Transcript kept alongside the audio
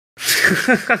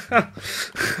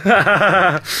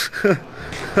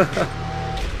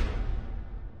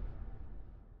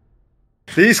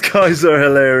These guys are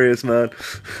hilarious, man.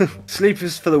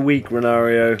 Sleepers for the weak,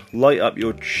 Renario. Light up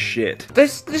your shit.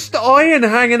 There's just iron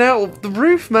hanging out of the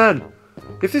roof, man.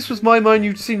 If this was my mine,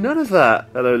 you'd see none of that.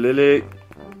 Hello, Lily.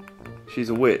 She's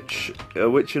a witch. A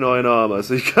witch in iron armor.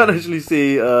 So you can't actually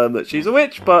see that she's a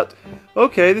witch, but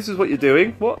okay, this is what you're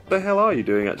doing. What the hell are you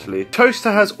doing, actually?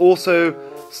 Toaster has also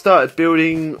started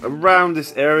building around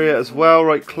this area as well,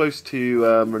 right close to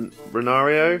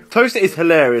Renario. Toaster is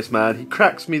hilarious, man. He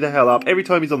cracks me the hell up. Every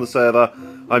time he's on the server,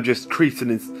 I'm just creasing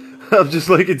in, I'm just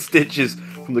like in stitches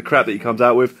from the crap that he comes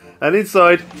out with. And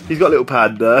inside, he's got a little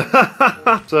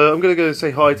panda. So I'm gonna go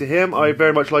say hi to him. I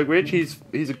very much like Rich. He's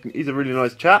a really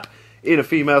nice chap. In a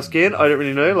female skin, I don't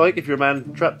really know, like, if you're a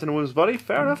man trapped in a woman's body,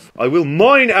 fair enough. I will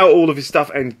mine out all of his stuff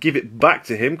and give it back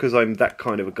to him, because I'm that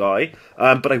kind of a guy.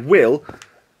 But I will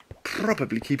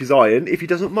probably keep his iron, if he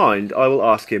doesn't mind. I will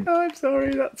ask him. Oh, I'm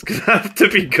sorry, that's going to have to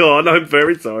be gone, I'm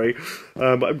very sorry.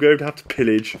 I'm going to have to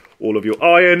pillage all of your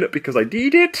iron, because I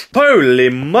need it.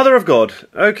 Holy mother of God.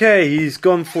 Okay, he's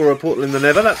gone for a portal in the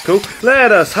nether, that's cool.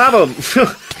 Let us have them.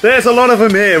 There's a lot of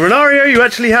them here. Renario, you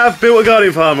actually have built a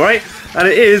guardian farm, right? And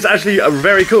it is actually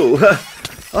very cool.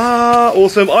 Ah,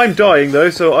 awesome. I'm dying though,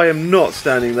 so I am not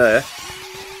standing there.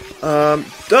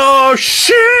 Oh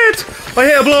shit! I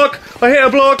hit a block! I hit a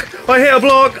block! I hit a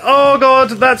block! Oh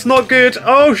god, that's not good.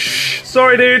 Oh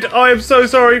sorry dude, I am so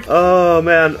sorry. Oh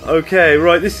man, okay,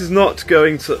 right, this is not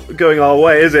going our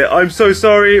way, is it? I'm so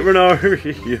sorry,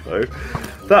 Renario.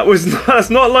 That's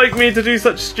not like me to do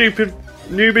such stupid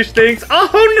noobish things.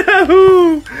 Oh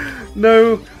no!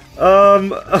 No.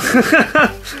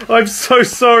 I'm so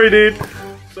sorry, dude.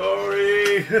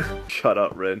 Sorry. Shut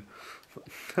up, Ren.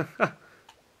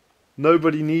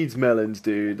 Nobody needs melons,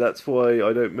 dude. That's why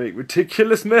I don't make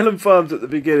ridiculous melon farms at the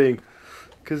beginning.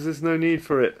 Because there's no need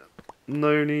for it.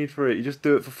 No need for it. You just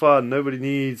do it for fun. Nobody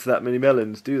needs that many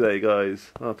melons, do they,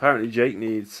 guys? Oh, apparently Jake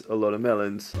needs a lot of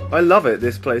melons. I love it.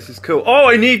 This place is cool. Oh,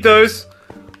 I need those.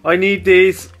 I need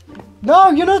these.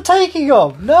 No, you're not taking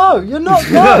them. No, you're not.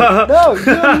 No,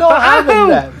 you're not having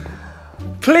them.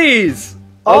 Please,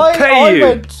 I'll pay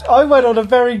you. I went on a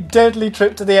very deadly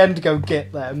trip to the end to go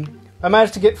get them. I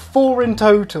managed to get 4 in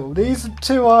total. These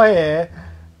 2 are here.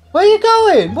 Where are you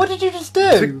going? What did you just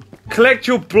do? To collect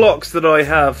your blocks that I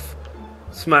have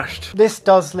smashed. This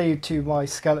does lead to my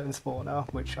skeleton spawner,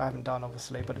 which I haven't done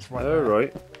obviously, but it's right there. Oh,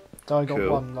 right. So I got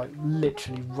one like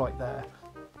literally right there.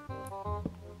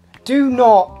 Do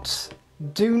not.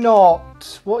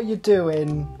 What are you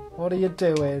doing? What are you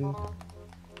doing?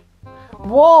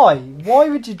 Why? Why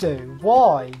would you do?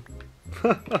 Why?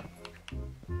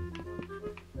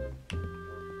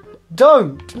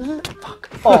 Don't. Fuck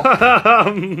off.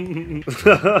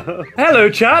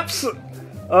 Hello, chaps.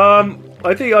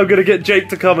 I think I'm gonna get Jake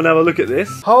to come and have a look at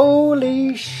this.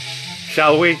 Holy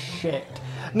Shall we? shit.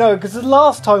 No, because the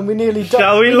last time we nearly died.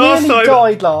 Shall we? Last time?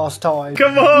 Died last time.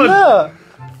 Come on. Look.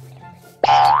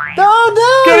 Oh no!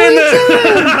 Get in there!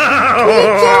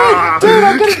 Dude,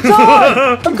 I'm gonna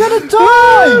die! I'm gonna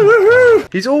die!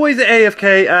 He's always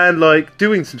AFK and like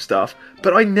doing some stuff,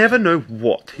 but I never know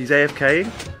what he's AFKing.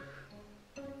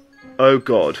 Oh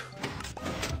god.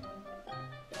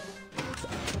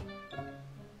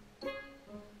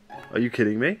 Are you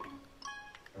kidding me?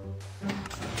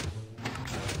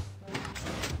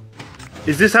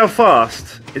 Is this how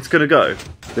fast it's gonna go?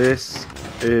 This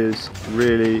is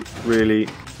really, really,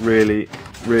 really,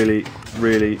 really,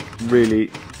 really, really,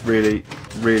 really,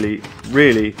 really,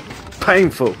 really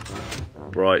painful.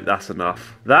 Right, that's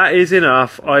enough. That is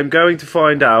enough. I'm going to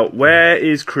find out where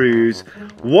is Cruz.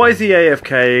 What is he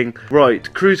AFKing?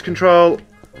 Right, cruise control.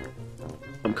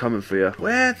 I'm coming for you.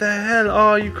 Where the hell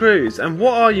are you, Cruz? And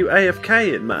what are you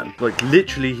AFKing, man? Like,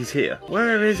 literally, he's here.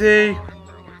 Where is he?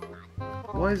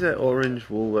 Why is there orange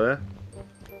wall there?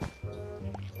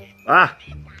 Ah,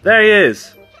 there he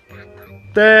is.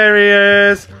 There he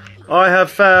is. I have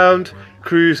found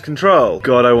cruise control.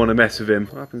 God, I want to mess with him.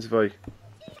 What happens if I...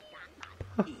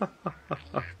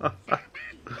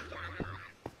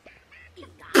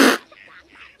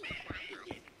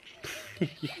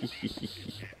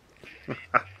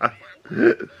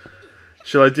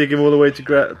 Shall I dig him all the way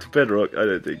to bedrock? I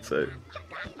don't think so.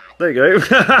 There you go.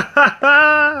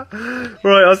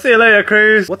 Right, I'll see you later,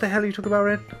 Cruz. What the hell are you talking about,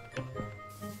 Red?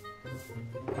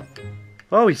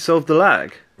 Oh, he solved the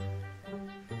lag.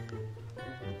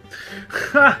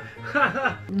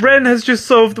 Ren has just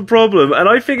solved the problem, and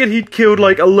I figured he'd killed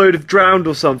like a load of drowned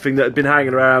or something that had been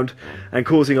hanging around and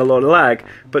causing a lot of lag.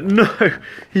 But no,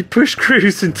 he pushed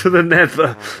Cruz into the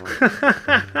nether.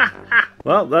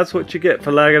 Well, that's what you get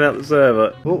for lagging out the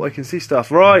server. Oh, I can see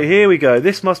stuff. Right, here we go.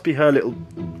 This must be her little,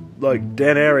 like,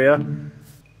 den area.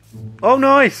 Oh,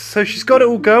 nice. So she's got it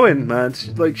all going, man.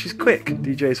 She's quick.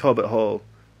 DJ's Hobbit Hole.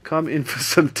 Come in for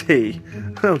some tea.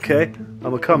 Okay,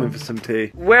 I'm coming for some tea.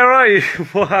 Where are you?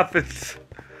 What happened?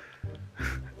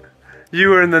 You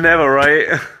were in the Nether,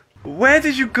 right? Where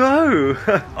did you go?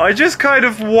 I just kind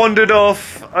of wandered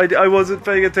off. I wasn't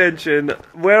paying attention.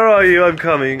 Where are you? I'm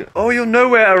coming. Oh, you're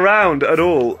nowhere around at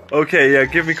all. Okay, yeah,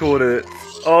 give me coordinates.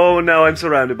 Oh, now I'm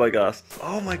surrounded by ghasts.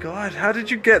 Oh my god, how did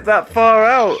you get that far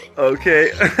out?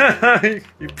 Okay.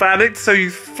 You panicked, so you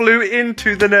flew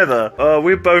into the Nether. Oh,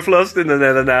 we're both lost in the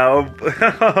Nether now.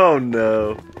 Oh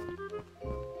no.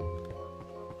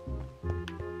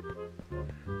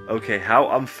 Okay, how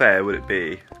unfair would it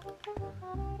be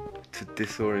to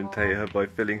disorientate her by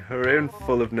filling her in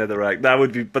full of netherrack? That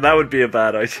would be a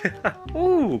bad idea.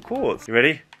 Ooh, quartz. You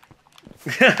ready?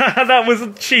 That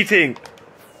wasn't cheating.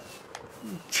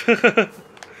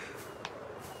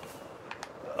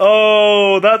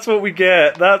 Oh, that's what we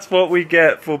get. That's what we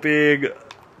get for being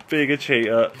a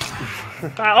cheater.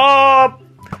 Oh!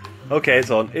 Okay, it's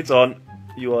on. It's on.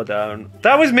 You are down.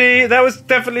 That was me. That was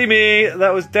definitely me.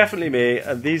 That was definitely me.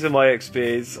 And these are my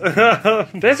XPs.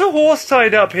 There's a horse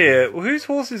tied up here. Whose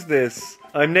horse is this?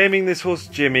 I'm naming this horse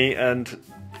Jimmy, and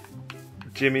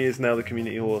Jimmy is now the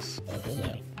community horse.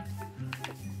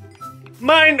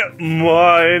 Mine!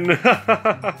 Mine!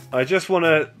 I just want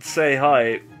to say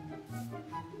hi.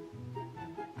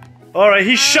 Alright,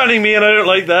 he's shunning me and I don't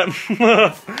like that.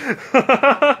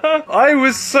 I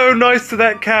was so nice to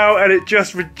that cow and it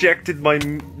just rejected my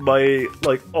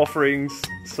like, offerings,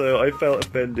 so I felt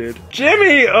offended.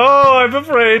 Jimmy! Oh, I'm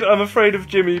afraid of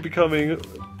Jimmy becoming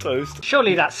toast.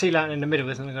 Surely that sea lantern in the middle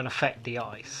isn't going to affect the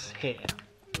ice here.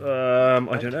 I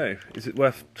don't know. Is it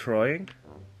worth trying?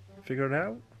 Figuring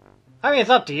out? I mean,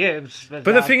 it's up to you. But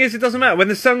the thing is, it doesn't matter. When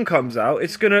the sun comes out,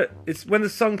 it's gonna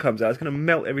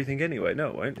melt everything anyway. No,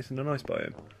 it won't. It's in a nice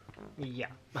biome. Yeah.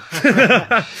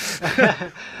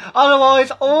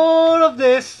 Otherwise, all of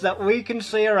this that we can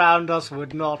see around us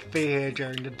would not be here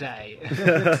during the day.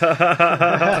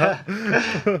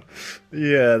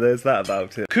 Yeah, there's that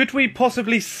about it. Could we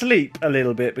possibly sleep a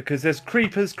little bit? Because there's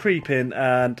creepers creeping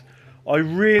and I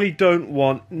really don't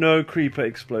want no creeper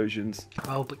explosions.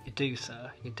 Oh, but you do,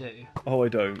 sir. You do. Oh, I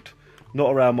don't.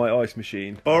 Not around my ice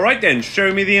machine. Alright then,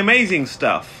 show me the amazing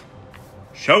stuff.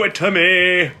 Show it to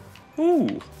me!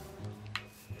 Ooh.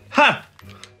 Ha!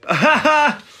 Ha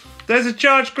ha! There's a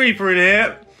charged creeper in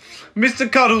here. Mr.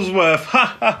 Cuddlesworth.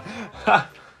 Ha ha ha!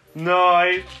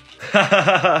 Nice. Ha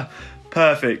ha ha!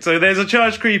 Perfect. So there's a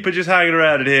charged creeper just hanging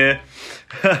around in here.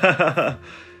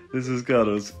 This is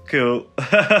Cuddles. Cool.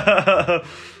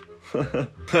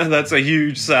 That's a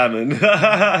huge salmon.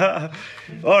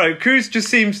 Alright, Cruz just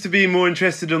seems to be more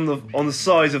interested on the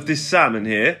size of this salmon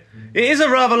here. It is a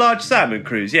rather large salmon,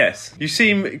 Cruz, yes. You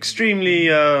seem extremely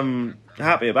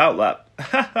happy about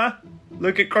that.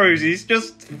 Look at Cruz, he's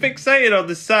just fixated on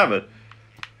the salmon.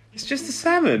 It's just a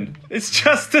salmon. It's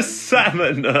just a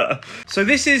salmon. So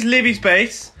this is Libby's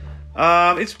base.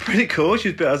 It's pretty cool.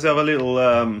 She's built herself a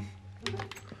little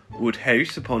wood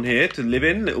house upon here to live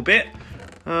in a little bit.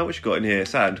 What you got in here?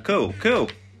 Sand. Cool, cool.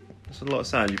 That's a lot of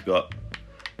sand you've got.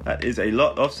 That is a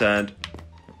lot of sand.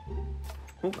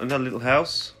 Oh, another little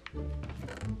house.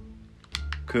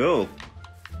 Cool.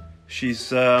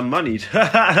 She's moneyed. She's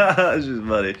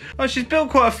moneyed. Oh, she's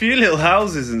built quite a few little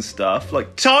houses and stuff.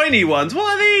 Like tiny ones.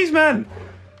 What are these, man?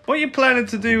 What are you planning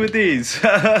to do with these?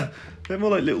 They're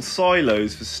more like little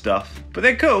silos for stuff. But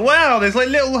they're cool. Wow, there's like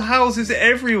little houses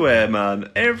everywhere, man.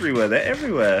 Everywhere. They're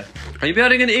everywhere. Are you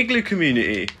building an igloo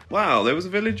community? Wow, there was a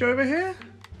village over here?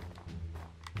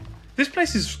 This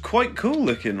place is quite cool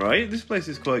looking, right? This place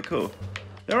is quite cool.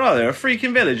 There are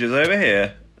freaking villagers over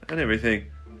here and everything.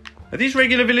 Are these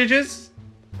regular villagers?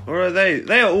 Or are they?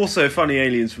 They are also funny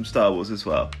aliens from Star Wars as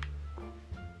well.